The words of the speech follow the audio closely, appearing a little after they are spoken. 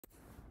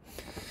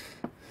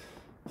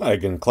Hi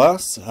again,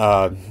 class.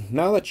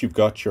 Now that you've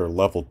got your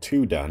level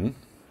 2 done,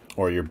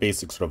 or your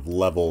basic sort of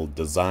level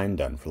design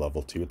done for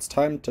level 2, it's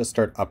time to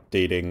start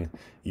updating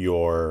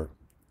your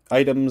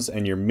items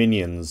and your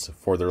minions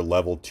for their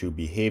level 2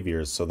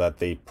 behaviors so that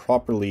they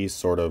properly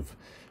sort of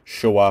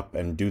show up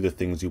and do the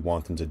things you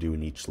want them to do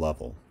in each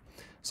level.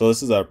 So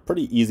this is a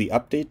pretty easy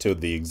update to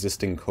the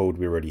existing code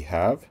we already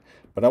have,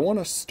 but I want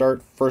to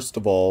start first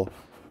of all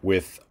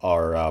with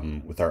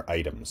our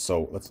items.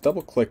 So let's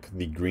double click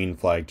the green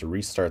flag to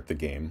restart the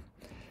game.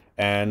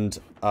 And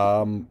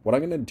what I'm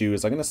going to do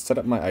is I'm going to set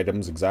up my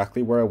items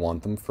exactly where I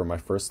want them for my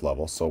first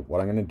level. So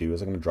what I'm going to do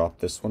is I'm going to drop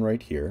this one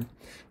right here.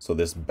 So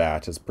this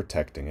bat is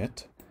protecting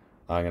it.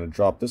 I'm going to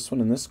drop this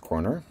one in this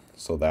corner.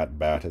 So that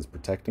bat is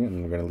protecting it.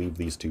 And I'm going to leave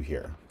these two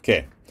here.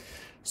 Okay.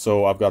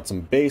 So I've got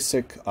some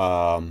basic,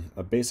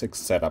 a basic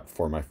setup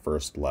for my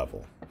first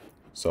level.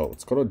 So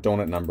let's go to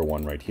donut number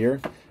 1 right here.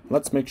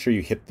 Let's make sure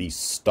you hit the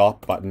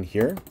stop button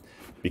here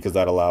because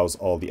that allows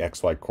all the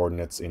XY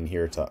coordinates in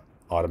here to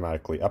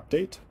automatically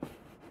update.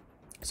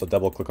 So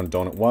double click on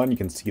donut 1. You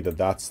can see that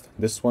that's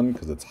this one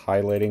because it's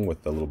highlighting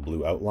with the little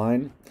blue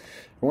outline.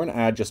 And we're going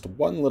to add just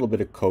one little bit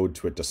of code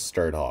to it to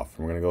start off.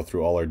 And we're going to go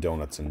through all our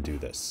donuts and do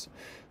this.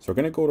 So we're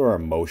going to go to our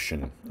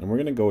motion and we're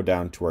going to go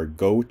down to our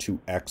go to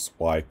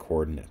XY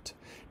coordinate.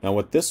 Now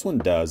what this one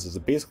does is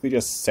it basically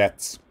just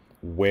sets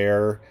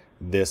where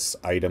this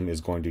item is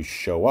going to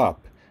show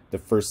up the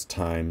first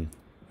time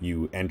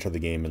you enter the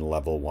game in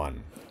level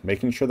 1.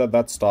 Making sure that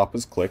that stop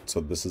is clicked,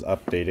 so this is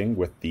updating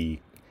with the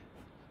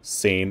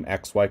same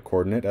XY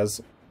coordinate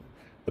as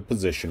the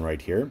position right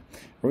here.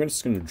 We're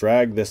just going to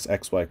drag this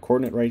XY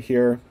coordinate right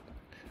here,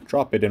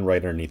 drop it in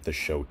right underneath the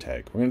show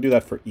tag. We're going to do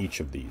that for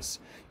each of these.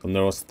 You'll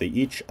notice they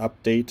each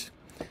update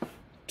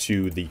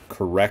to the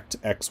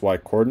correct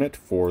XY coordinate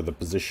for the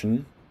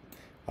position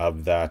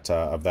of that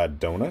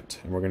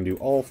donut, and we're going to do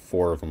all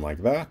 4 of them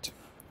like that.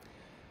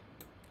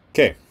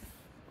 Okay,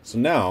 so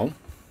now,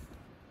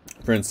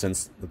 for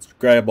instance, let's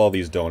grab all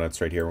these donuts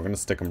right here. We're going to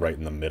stick them right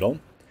in the middle.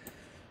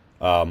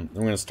 We're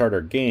going to start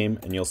our game,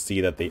 and you'll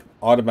see that they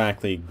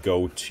automatically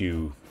go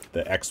to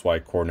the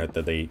XY coordinate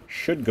that they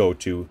should go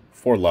to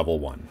for level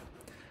 1.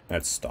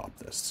 Let's stop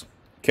this.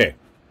 Okay,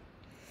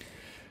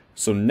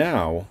 so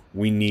now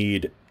we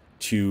need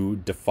to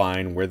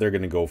define where they're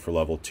going to go for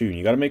level 2. And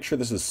you got to make sure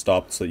this is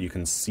stopped so that you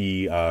can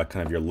see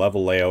kind of your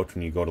level layout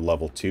when you go to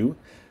level 2.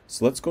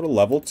 So let's go to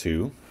level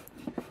 2,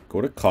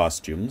 go to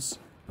costumes,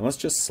 and let's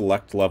just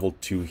select level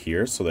 2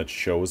 here so that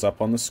shows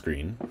up on the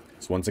screen.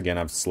 So once again,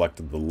 I've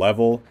selected the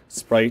level,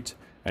 sprite,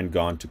 and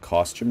gone to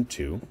costume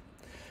 2.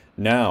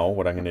 Now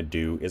what I'm going to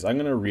do is I'm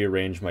going to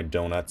rearrange my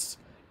donuts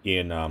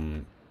in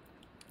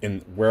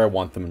where I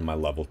want them in my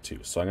level 2.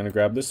 So I'm going to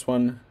grab this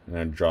one, I'm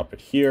going to drop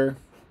it here.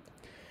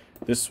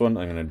 This one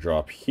I'm going to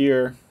drop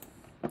here.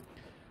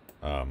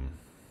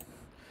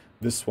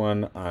 This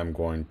one I'm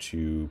going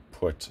to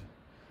put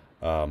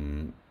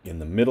in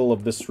the middle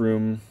of this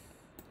room.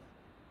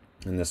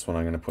 And this one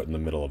I'm going to put in the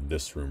middle of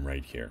this room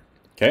right here.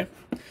 Okay,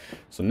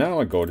 so now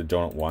I go to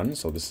donut 1.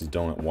 So this is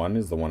donut 1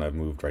 is the one I've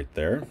moved right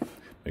there.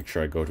 Make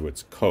sure I go to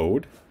its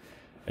code.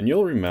 And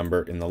you'll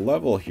remember in the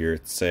level here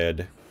it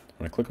said,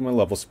 when I click on my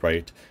level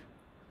sprite,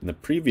 in the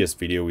previous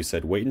video we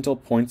said wait until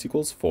points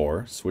equals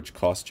 4, switch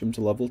costume to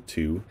level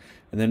 2,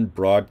 and then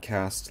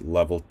broadcast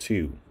level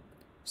 2.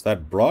 So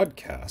that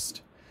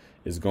broadcast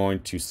is going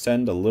to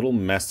send a little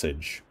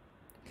message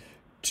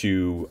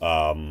to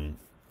our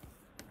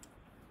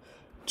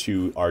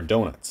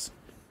donuts.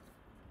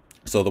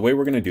 So the way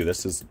we're going to do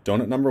this is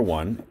donut number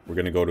 1, we're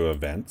going to go to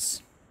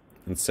events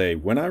and say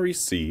when I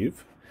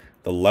receive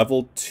the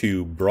level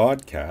 2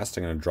 broadcast,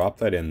 I'm going to drop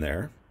that in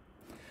there.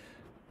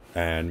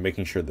 And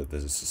making sure that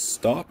this is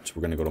stopped, we're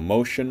going to go to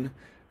motion,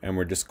 and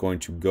we're just going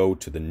to go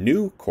to the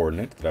new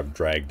coordinate that I've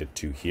dragged it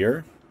to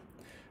here.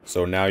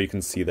 So now you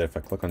can see that if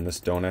I click on this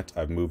donut,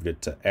 I've moved it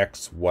to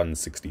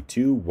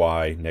x162,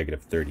 y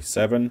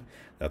 -37.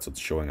 That's what's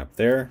showing up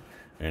there.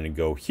 I'm going to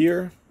go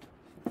here,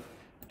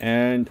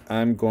 and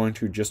I'm going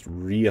to just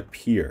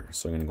reappear.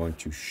 So I'm going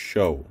to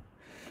show.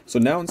 So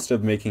now instead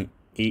of making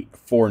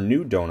 4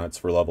 new donuts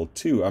for level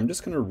 2, I'm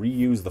just going to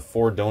reuse the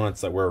 4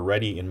 donuts that were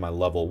already in my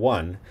level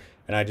 1.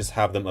 And I just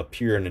have them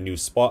appear in a new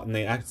spot, and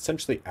they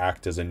essentially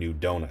act as a new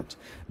donut.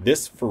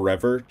 This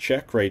forever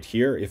check right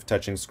here, if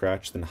touching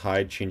scratch, then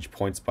hide, change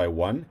points by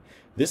 1,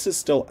 this is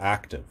still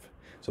active.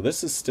 So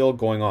this is still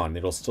going on.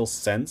 It'll still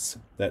sense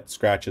that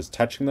scratch is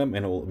touching them,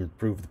 and it will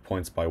improve the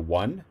points by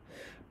 1.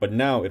 But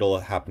now it'll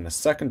happen a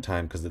second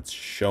time because it's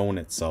shown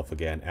itself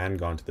again and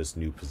gone to this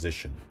new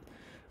position.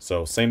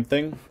 So same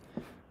thing,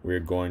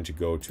 we're going to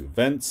go to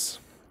events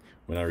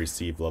when I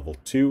receive level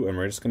 2, and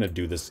we're just going to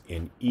do this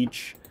in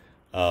each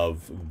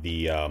of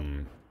the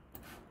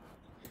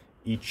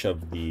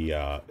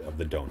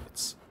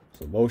donuts.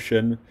 So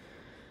motion,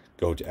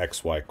 go to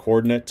XY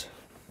coordinate,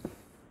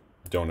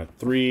 donut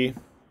 3,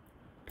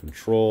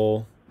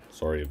 control,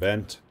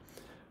 event,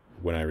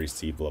 when I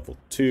receive level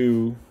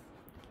 2,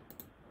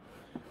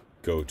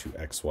 go to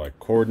XY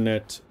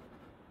coordinate,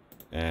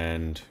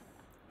 and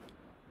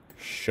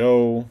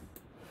show,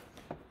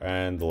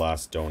 And the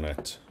last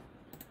donut,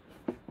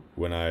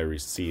 when I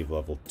receive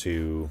level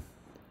 2,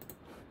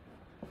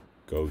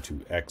 go to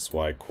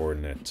XY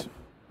coordinate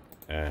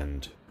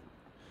and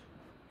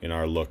in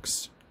our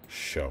looks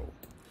show.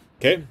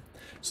 Okay,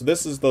 so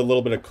this is the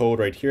little bit of code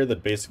right here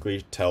that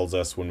basically tells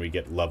us when we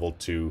get level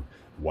 2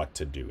 what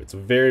to do. It's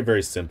very,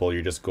 very simple.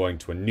 You're just going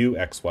to a new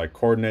XY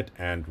coordinate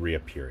and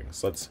reappearing.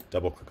 So let's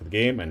double click the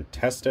game and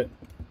test it.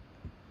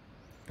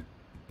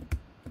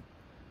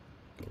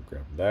 Go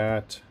grab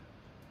that,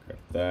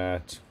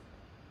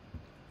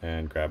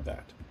 and grab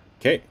that.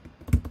 Okay.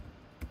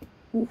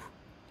 Whew.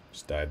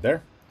 Just died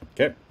there.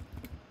 Okay.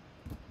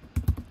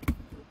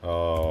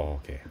 Oh,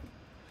 okay.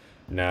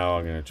 Now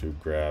I'm going to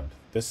grab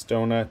this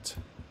donut.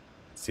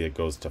 See, it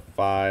goes to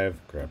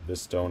 5. Grab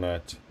this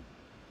donut.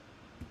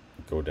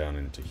 Go down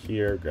into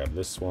here. Grab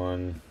this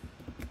one.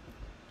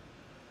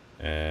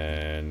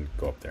 And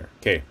go up there.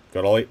 Okay.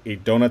 Got all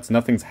 8 donuts.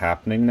 Nothing's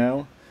happening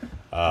now.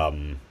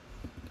 I'm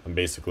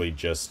basically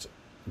just...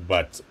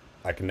 But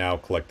I can now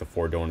collect the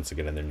 4 donuts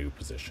again in their new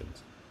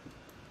positions.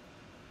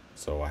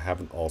 So I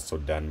haven't also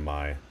done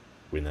my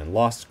win and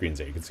lost screens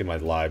yet. You can see my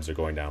lives are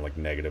going down like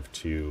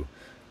 -2,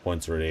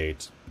 points are at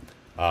 8.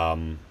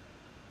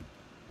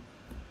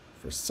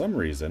 For some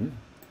reason,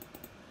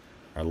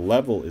 our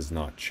level is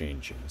not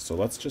changing. So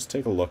let's just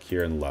take a look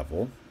here in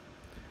level.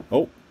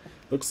 Oh,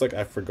 looks like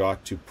I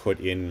forgot to put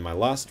in my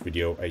last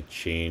video a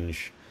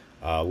change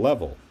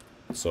level.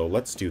 So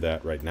let's do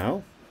that right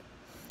now.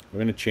 I'm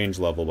going to change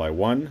level by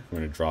 1. I'm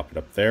going to drop it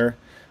up there.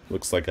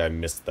 Looks like I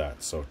missed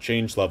that. So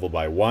change level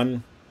by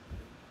 1.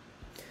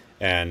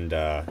 And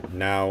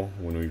now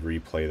when we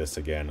replay this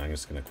again, I'm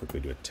just going to quickly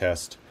do a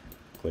test.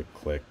 Click,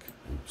 click,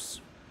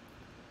 oops.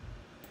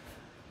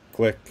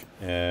 Click,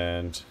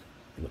 and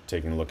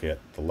taking a look at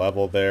the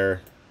level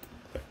there.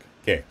 Click.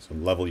 Okay, so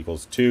level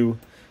equals 2.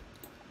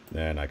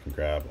 Then I can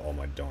grab all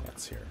my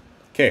donuts here.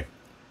 Okay.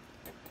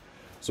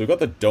 So we've got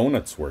the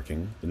donuts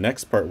working. The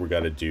next part we're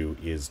got to do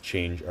is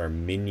change our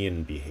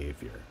minion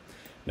behavior.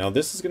 Now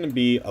this is going to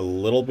be a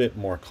little bit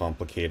more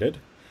complicated.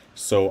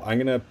 So I'm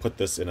going to put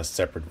this in a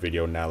separate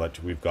video now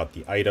that we've got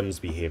the items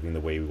behaving the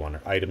way we want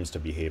our items to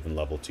behave in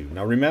level 2.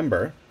 Now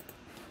remember,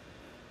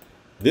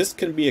 this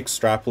can be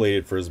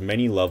extrapolated for as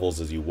many levels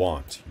as you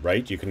want,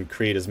 right? You can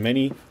create as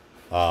many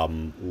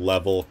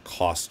level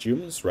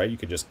costumes, right? You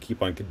could just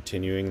keep on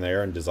continuing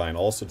there and design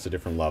all sorts of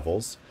different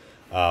levels.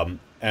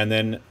 And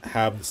then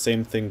have the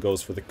same thing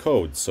goes for the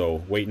code.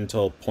 So wait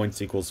until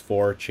points equals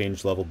 4,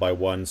 change level by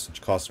 1, switch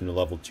costume to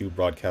level 2,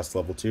 broadcast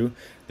level 2.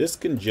 This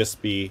can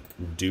just be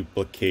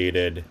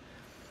duplicated,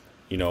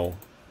 you know,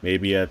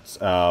 maybe at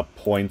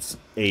points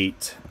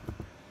 8,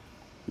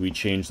 we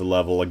change the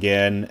level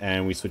again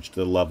and we switch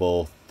to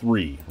level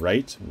 3,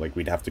 right? Like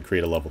we'd have to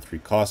create a level 3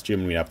 costume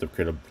and we'd have to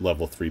create a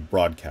level 3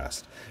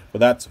 broadcast. But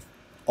that's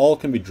all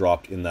can be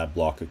dropped in that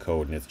block of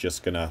code, and it's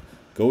just gonna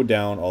go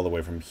down all the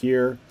way from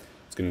here.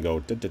 It's going to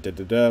go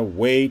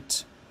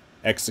wait,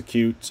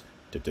 execute,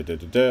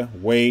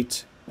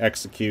 wait,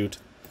 execute,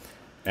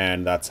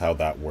 and that's how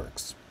that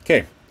works.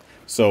 Okay,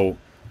 so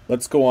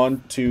let's go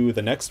on to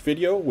the next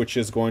video, which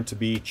is going to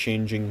be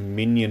changing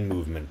minion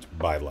movement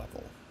by level.